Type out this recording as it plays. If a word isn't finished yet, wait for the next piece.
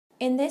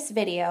In this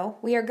video,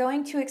 we are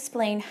going to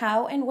explain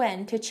how and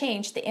when to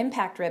change the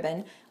impact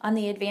ribbon on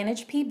the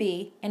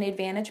ADV-PB and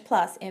Advantage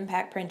Plus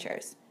impact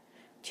printers.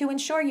 To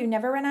ensure you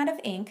never run out of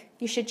ink,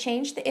 you should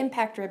change the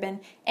impact ribbon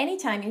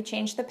anytime you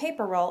change the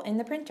paper roll in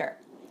the printer.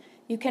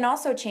 You can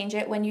also change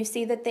it when you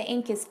see that the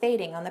ink is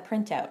fading on the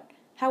printout.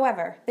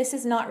 However, this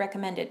is not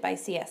recommended by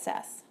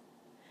CSS.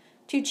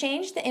 To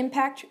change the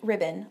impact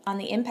ribbon on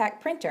the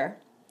impact printer,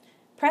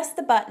 press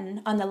the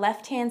button on the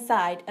left-hand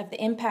side of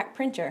the impact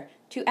printer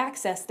to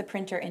access the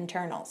printer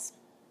internals.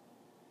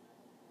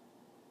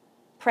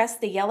 Press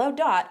the yellow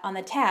dot on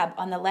the tab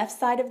on the left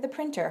side of the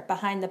printer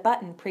behind the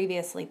button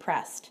previously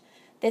pressed.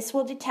 This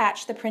will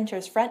detach the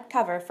printer's front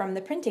cover from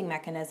the printing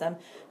mechanism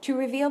to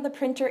reveal the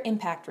printer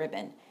impact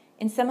ribbon.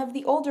 In some of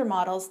the older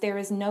models, there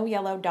is no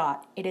yellow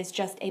dot. It is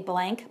just a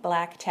blank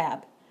black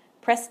tab.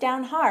 Press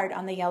down hard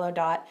on the yellow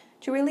dot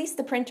to release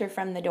the printer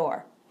from the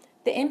door.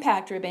 The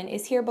impact ribbon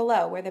is here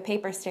below where the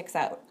paper sticks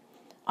out.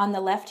 On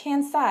the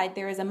left-hand side,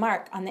 there is a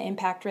mark on the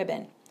impact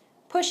ribbon.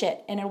 Push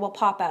it and it will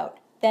pop out,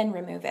 then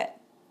remove it.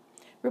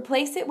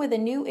 Replace it with a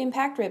new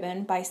impact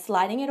ribbon by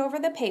sliding it over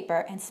the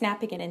paper and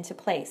snapping it into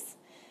place.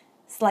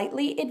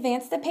 Slightly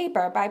advance the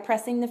paper by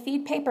pressing the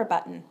Feed Paper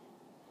button.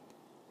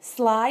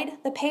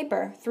 Slide the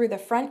paper through the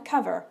front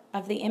cover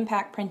of the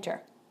impact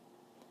printer.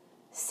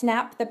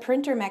 Snap the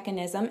printer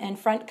mechanism and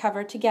front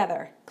cover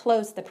together.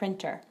 Close the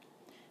printer.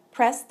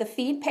 Press the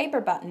Feed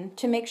Paper button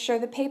to make sure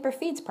the paper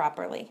feeds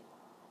properly.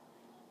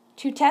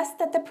 To test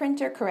that the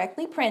printer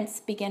correctly prints,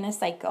 begin a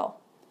cycle.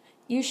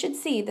 You should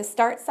see the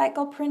Start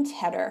Cycle print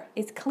header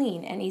is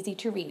clean and easy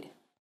to read.